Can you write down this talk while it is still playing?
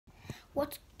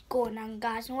What's going on,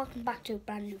 guys, and welcome back to a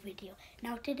brand new video.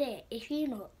 Now today, if you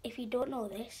don't know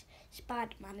this,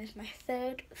 Spider-Man is my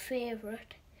third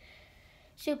favourite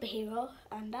superhero,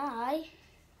 and I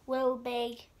will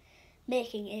be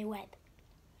making a web.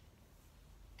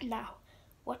 Now,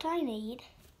 what I need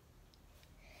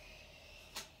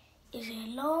is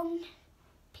a long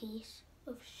piece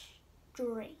of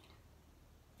string.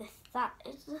 That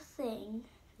is the thing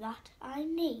that I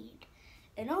need.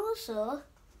 And also,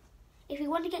 if you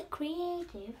want to get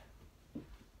creative,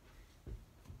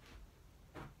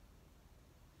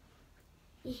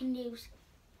 you can use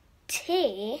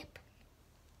tape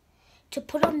to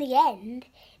put on the end,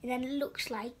 and then it looks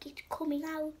like it's coming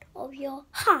out of your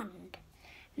hand.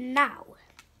 Now,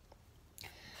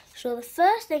 so the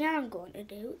first thing I'm going to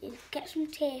do is get some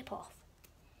tape off.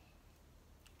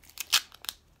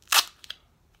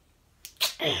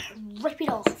 Rip it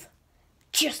off,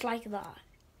 just like that.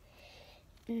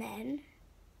 And then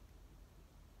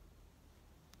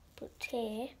put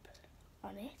tape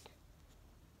on it.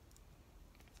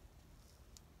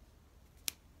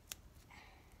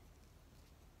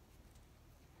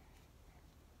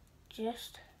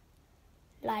 Just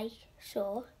like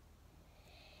so.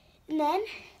 And then,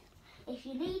 if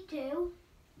you need to,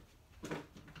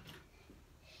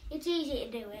 it's easy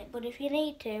to do it, but if you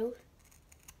need to,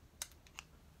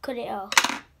 cut it off.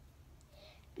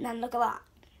 And then look at that.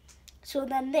 So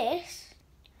then this,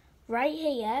 right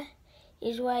here,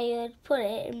 is where you'd put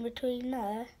it in between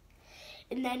there.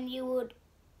 And then you would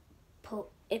put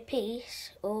a piece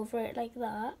over it like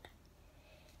that.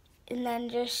 And then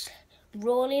just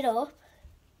roll it up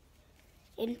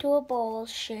into a ball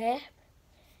shape.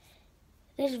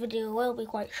 This video will be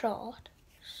quite short.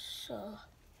 So,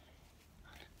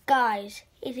 guys,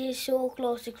 it is so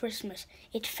close to Christmas.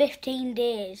 It's 15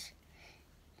 days.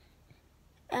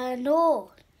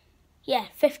 No. Yeah,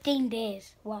 15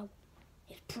 days. Wow.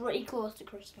 It's pretty close to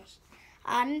Christmas.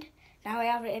 And now I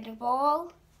have it in a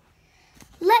ball.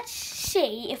 Let's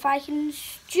see if I can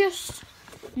just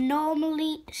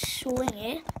normally swing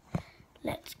it.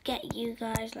 Let's get you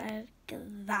guys like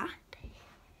that.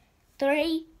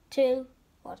 3, 2,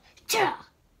 1.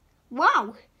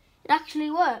 Wow, it actually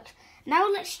worked. Now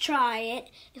let's try it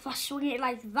if I swing it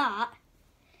like that.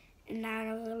 And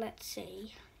now let's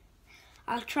see.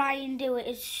 I'll try and do it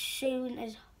as soon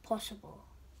as possible.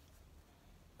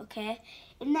 Okay,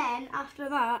 and then after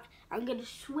that, I'm going to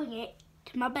swing it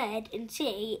to my bed and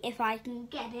see if I can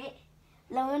get it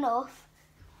low enough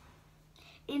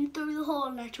in through the hole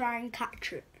and I try and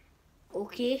catch it.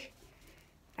 Okay,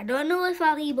 I don't know if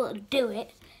I'll be able to do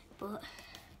it, but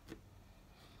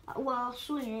I'll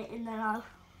swing it and then I'll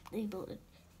be able to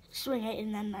swing it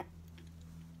and then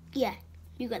yeah,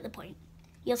 you get the point.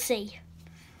 You'll see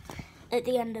at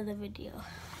the end of the video.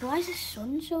 Why is the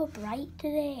sun so bright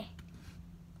today?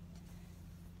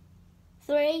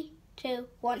 3, 2,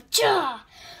 1.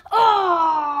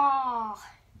 Oh!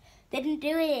 Didn't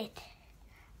do it.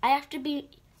 I have to be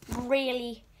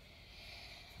really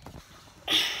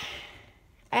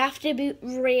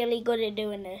good at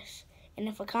doing this. And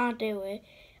if I can't do it,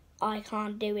 I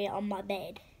can't do it on my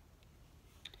bed.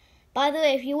 By the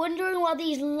way, if you're wondering what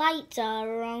these lights are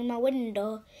around my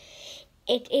window,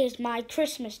 it is my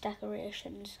Christmas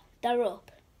decorations. They're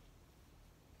up.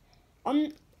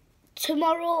 On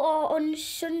tomorrow or on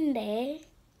Sunday,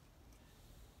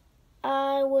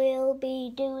 I will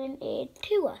be doing a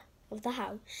tour of the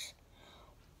house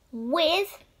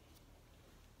with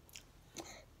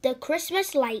the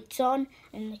Christmas lights on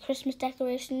and the Christmas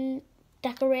decorations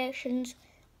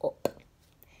up.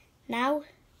 Now,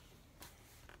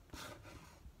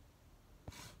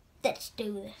 let's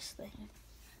do this thing.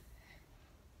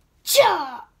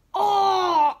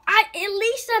 Oh! At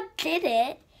least I did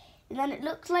it. And then it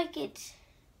looks like it's...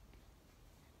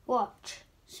 Watch.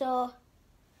 So,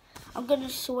 I'm going to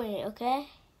swing it, okay?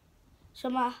 So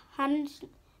my hand's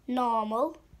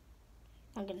normal.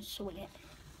 I'm going to swing it.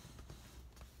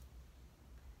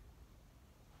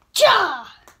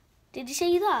 Did you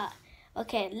see that?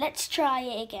 Okay, let's try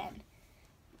it again.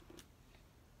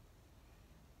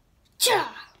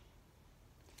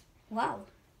 Wow.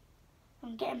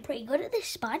 I'm getting pretty good at this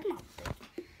Spider-Man thing.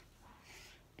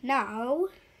 Now,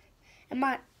 I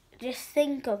might just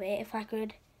think of it if I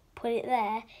could put it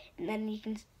there, and then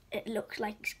it looks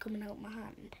like it's coming out of my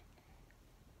hand.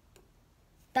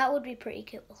 That would be pretty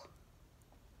cool.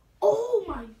 Oh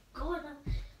my god!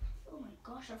 Oh my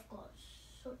gosh, I've got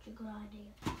such a good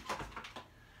idea.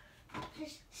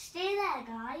 Just stay there,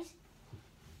 guys.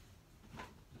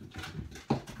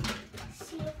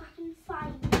 See if I can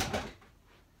find it.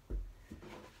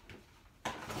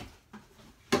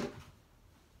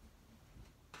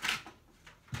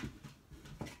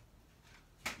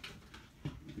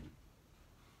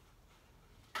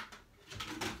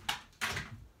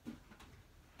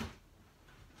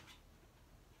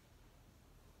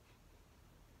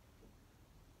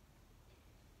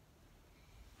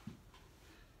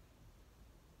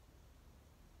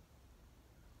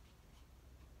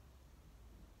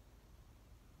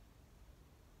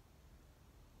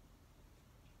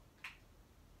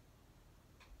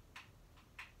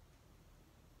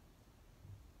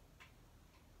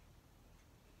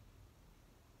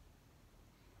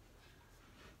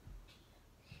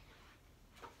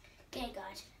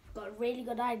 got a really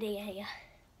good idea here.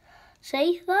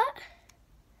 See that?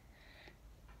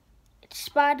 It's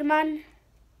Spider-Man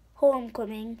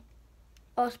Homecoming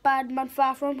or Spider-Man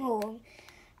Far From Home.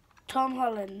 Tom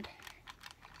Holland.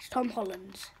 It's Tom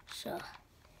Holland's, so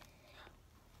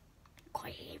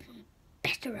quite even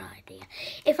better idea.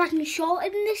 If I can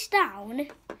shorten this down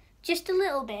just a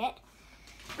little bit,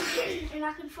 and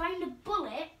I can find a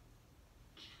bullet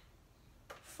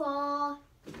for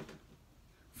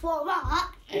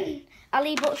that, I'll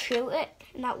able to shoot it,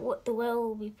 and that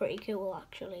will be pretty cool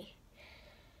actually.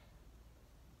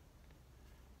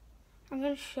 I'm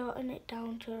going to shorten it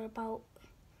down to about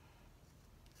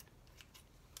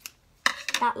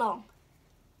that long.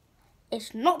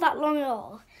 It's not that long at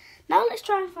all. Now let's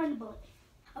try and find a bullet.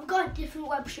 I've got a different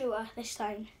web shooter this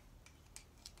time.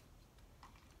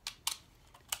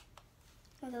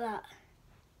 Look at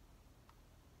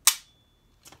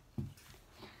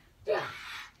that.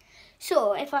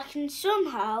 So if I can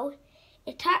somehow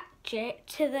attach it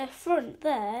to the front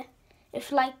there,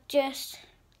 if like just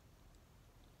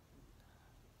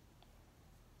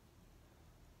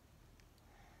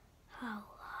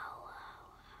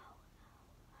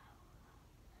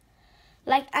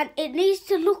like, and it needs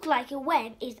to look like a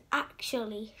web is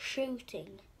actually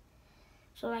shooting.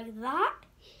 So like that,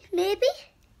 maybe?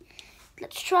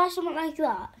 Let's try something like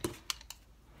that.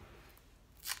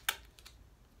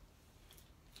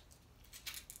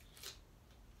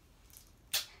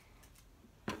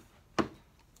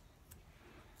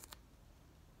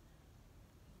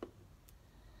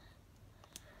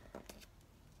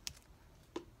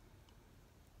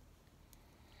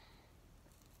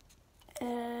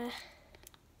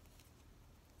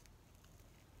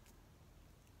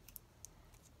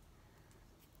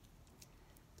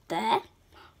 There.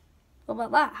 What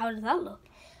about that? How does that look?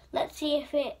 Let's see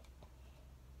if it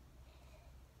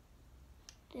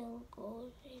still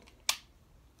goes in.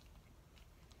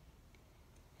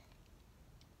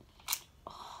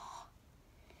 Oh,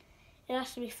 it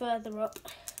has to be further up.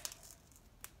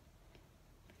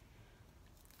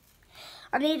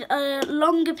 I need a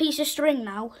longer piece of string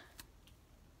now.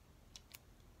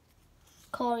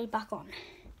 Corey back on.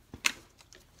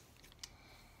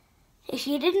 If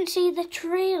you didn't see the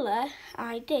trailer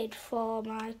I did for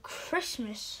my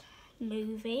Christmas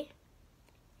movie,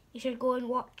 you should go and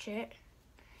watch it.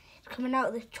 It's coming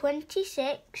out the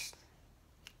 26th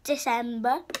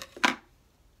December.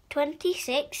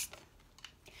 26th.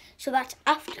 So that's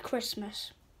after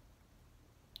Christmas.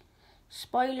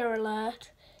 Spoiler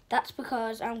alert. That's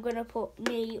because I'm going to put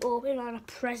me opening on a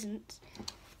present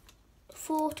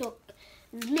photo.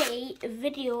 Me, a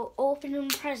video opening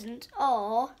present,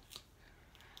 or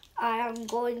I am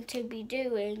going to be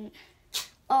doing,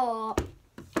 or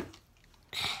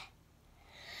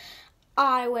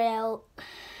I will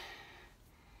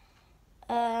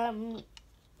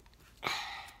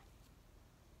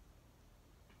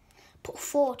put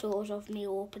photos of me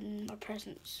opening my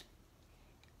presents.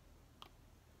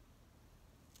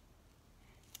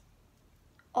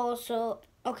 Also,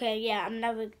 okay, yeah, I'm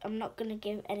not gonna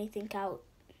give anything out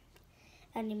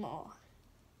anymore.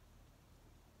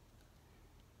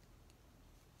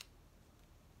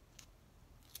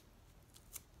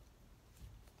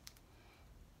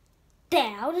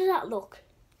 There, how does that look?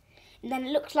 And then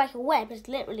it looks like a web is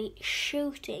literally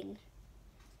shooting.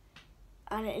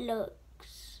 And it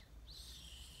looks...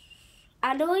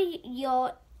 I know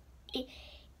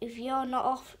if you're not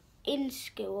off in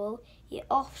school, you're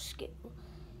off school.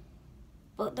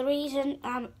 But the reason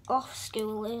I'm off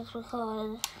school is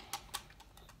because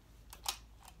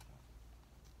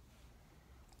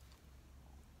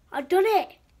I've done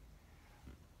it.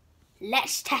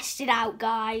 Let's test it out,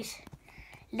 guys.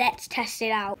 Let's test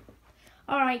it out.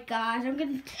 Alright, guys, I'm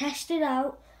going to test it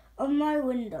out on my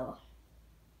window.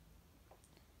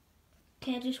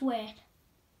 Okay, just wait.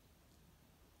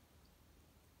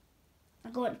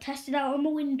 I'm going to test it out on my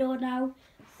window now.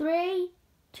 3,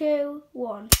 2,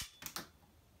 1.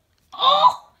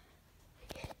 Oh!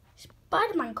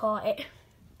 Spider-Man caught it.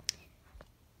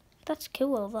 That's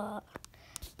cool, that.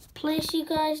 Place you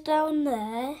guys down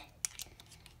there.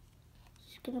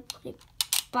 Just going to put it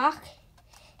back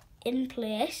in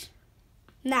place.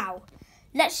 Now,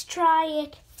 let's try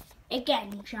it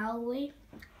again, shall we?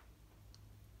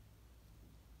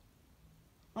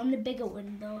 On the bigger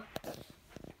window.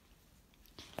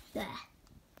 There.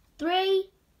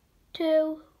 3,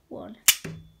 2, 1.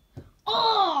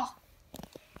 Oh!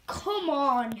 Come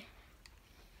on.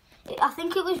 I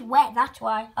think it was wet, that's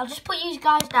why. I'll just put you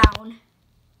guys down.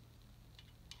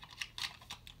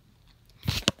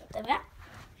 There we are.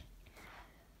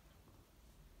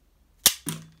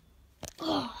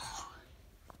 Oh.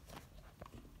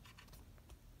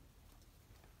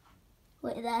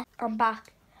 Wait there. I'm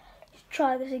back. Let's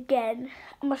try this again.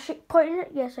 Am I pointing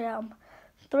it? Yes, I am.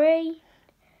 3,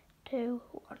 2,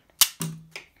 1.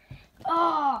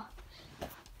 Oh!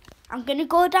 I'm going to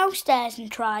go downstairs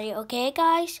and try it, okay,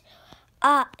 guys?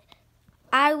 I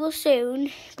will soon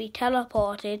be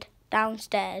teleported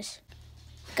downstairs.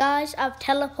 Guys, I've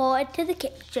teleported to the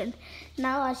kitchen.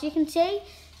 Now, as you can see,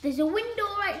 there's a window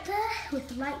right there with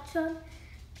the lights on.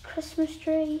 Christmas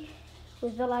tree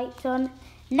with the lights on.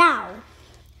 Now,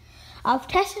 I've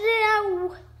tested it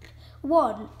out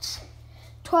once,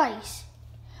 twice,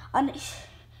 and it's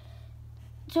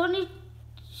only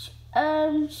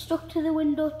stuck to the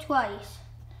window twice.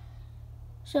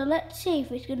 So let's see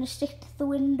if it's going to stick to the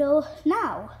window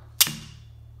now.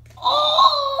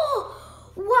 Oh!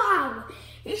 Wow!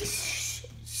 It's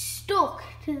stuck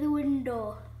to the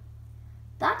window.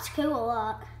 That's cool,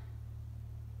 that.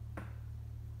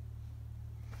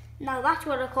 Now that's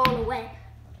what I call a web.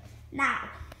 Now,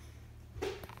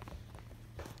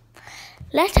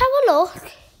 let's have a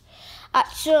look at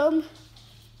some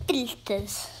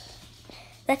filters.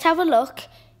 Let's have a look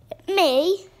at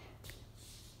me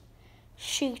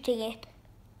shooting it.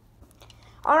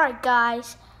 Alright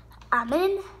guys, I'm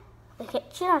in the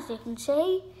kitchen, as you can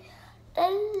see.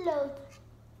 The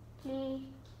lovely,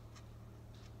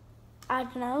 I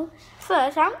don't know.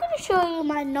 First, I'm going to show you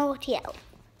my naughty elf.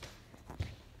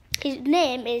 His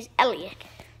name is Elliot.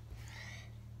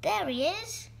 There he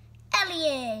is,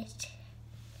 Elliot.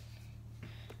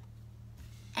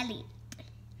 Elliot.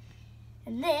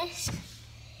 And this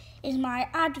is my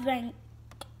Advent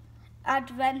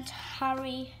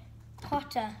Harry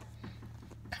Potter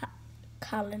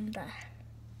calendar.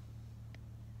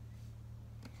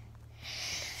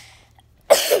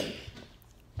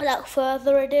 Without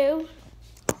further ado,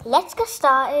 let's get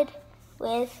started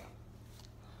with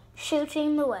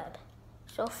shooting the web.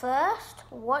 So first,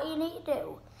 what you need to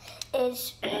do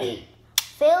is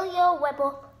fill your web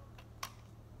up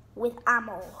with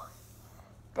ammo.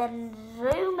 Then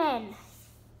zoom in.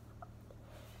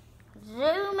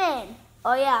 Zoom in.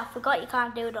 Oh yeah, I forgot you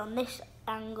can't do it on this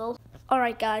angle.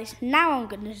 Alright guys, now I'm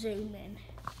going to zoom in.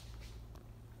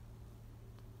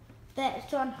 There,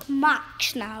 it's on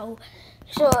max now.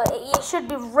 So it should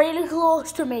be really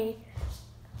close to me.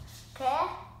 Okay?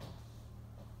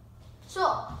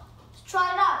 So, let's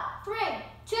try it out. 3,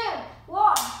 2,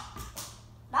 1.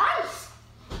 Nice!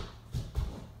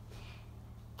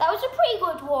 That was a pretty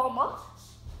good warm-up.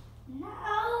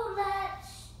 Now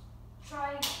let's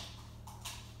try it.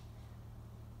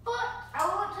 But I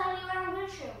won't tell you when I'm going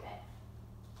to shoot it.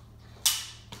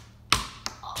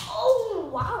 Oh,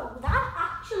 wow. That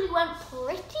actually went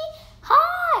pretty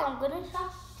high. I'm going to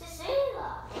have to say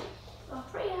that. It went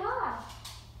pretty high.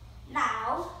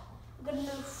 Now, I'm going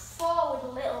to move forward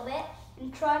a little bit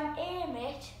and try and aim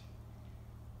it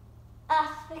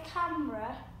at the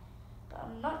camera. But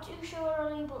I'm not too sure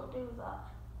I'll be able to do that.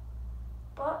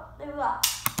 But do that.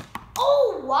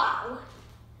 Oh, wow.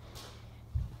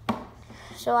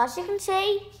 So as you can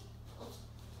see,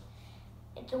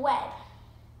 it's a web.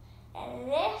 And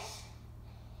this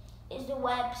is the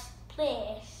web's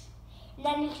place. And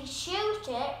then you can shoot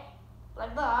it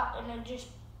like that and it just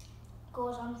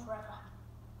goes on forever.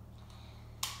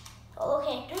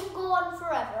 Okay, it doesn't go on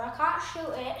forever. I can't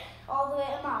shoot it all the way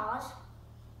to Mars.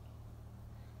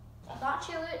 I can't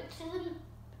shoot it to the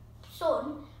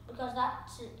sun because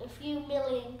that's a few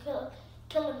million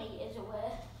kilometers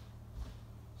away.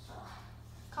 So,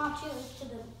 can't shoot it to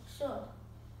the sun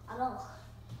at all.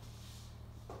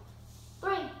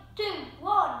 3, 2,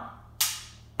 1.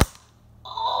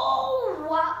 Oh,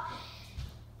 wow.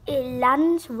 It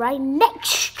lands right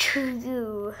next to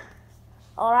you.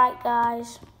 Alright,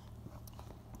 guys.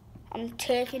 I'm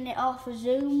taking it off of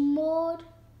zoom mode.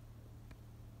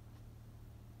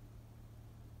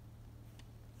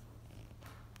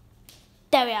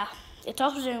 There we are. It's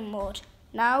off zoom mode.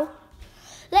 Now,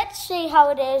 let's see how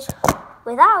it is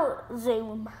without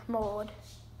zoom mode.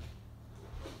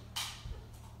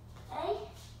 Okay?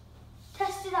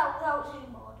 Test it out without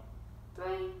zoom mode.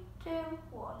 3, 2,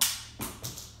 1.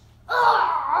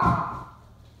 Ah!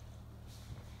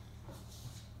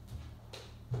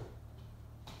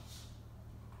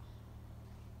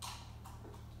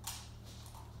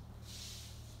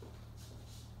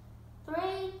 3,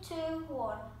 2,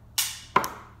 1.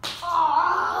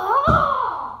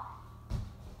 Oh!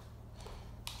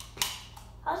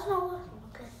 How's it not working?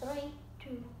 Okay, 3,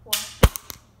 2,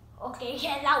 1. Okay,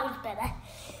 yeah, that was better.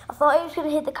 I thought it was going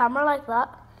to hit the camera like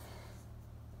that.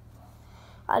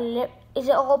 Is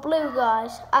it all blue,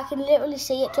 guys? I can literally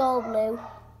see it's all blue.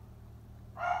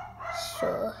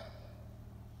 So.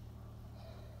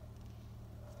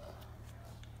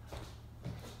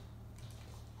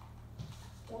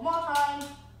 One more time.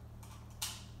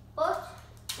 But,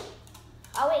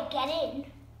 oh wait, get in.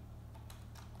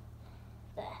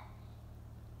 There.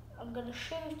 I'm going to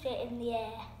shoot it in the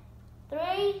air.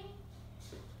 3,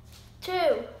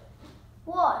 2,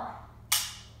 1.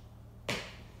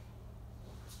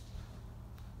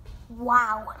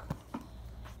 Wow.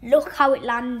 Look how it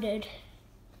landed.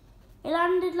 It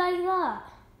landed like that.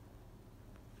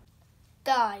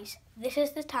 Guys, this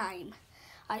is the time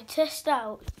I test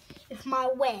out if my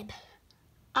web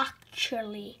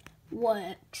actually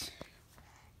works.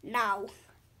 Now,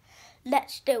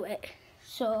 let's do it.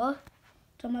 So,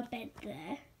 it's on my bed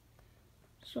there.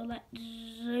 So let's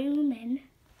zoom in.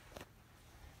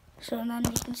 So then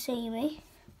you can see me.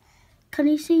 Can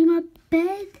you see my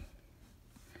bed?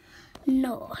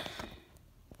 No.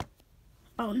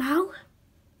 Oh, now?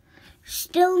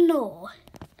 Still no.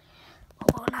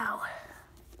 Oh, now.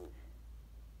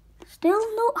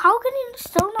 Still no. How can you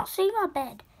still not see my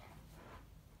bed?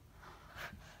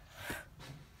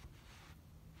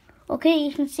 Okay,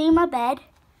 you can see my bed.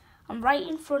 I'm right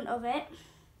in front of it.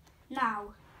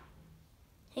 Now,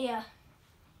 here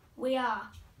we are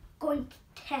going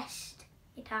to test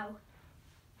it out.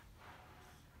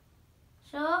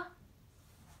 So,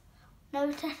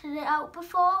 never tested it out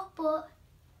before, but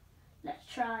let's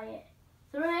try it.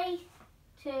 3,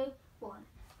 2, 1.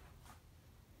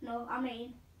 No, I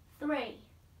mean 3,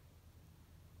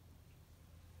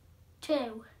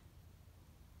 2,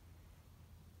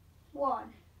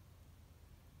 1.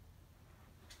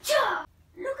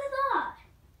 Look at that!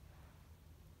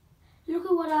 Look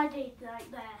at what I did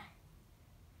right there.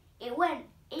 It went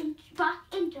back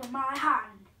into my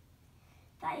hand.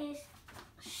 That is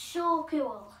so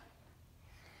cool.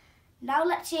 Now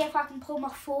let's see if I can pull my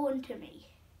phone to me.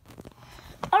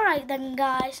 Alright then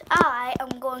guys, I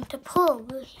am going to pull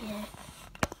here.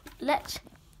 Let's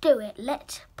do it.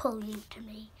 Let's pull you to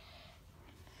me.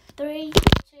 3,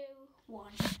 2, 1.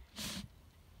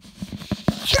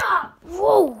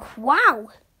 Whoa, wow.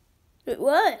 It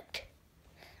worked.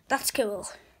 That's cool.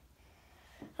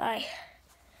 Right.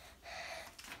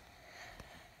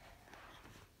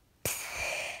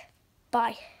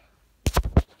 Bye.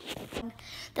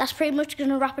 That's pretty much going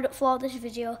to wrap it up for this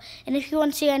video. And if you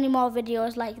want to see any more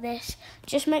videos like this,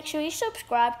 just make sure you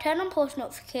subscribe, turn on post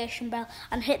notification bell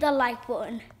and hit the like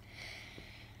button.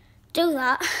 Do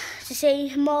that to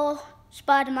see more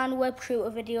Spider-Man web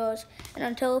shooter videos. And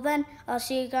until then, I'll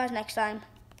see you guys next time.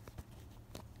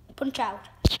 Punch out.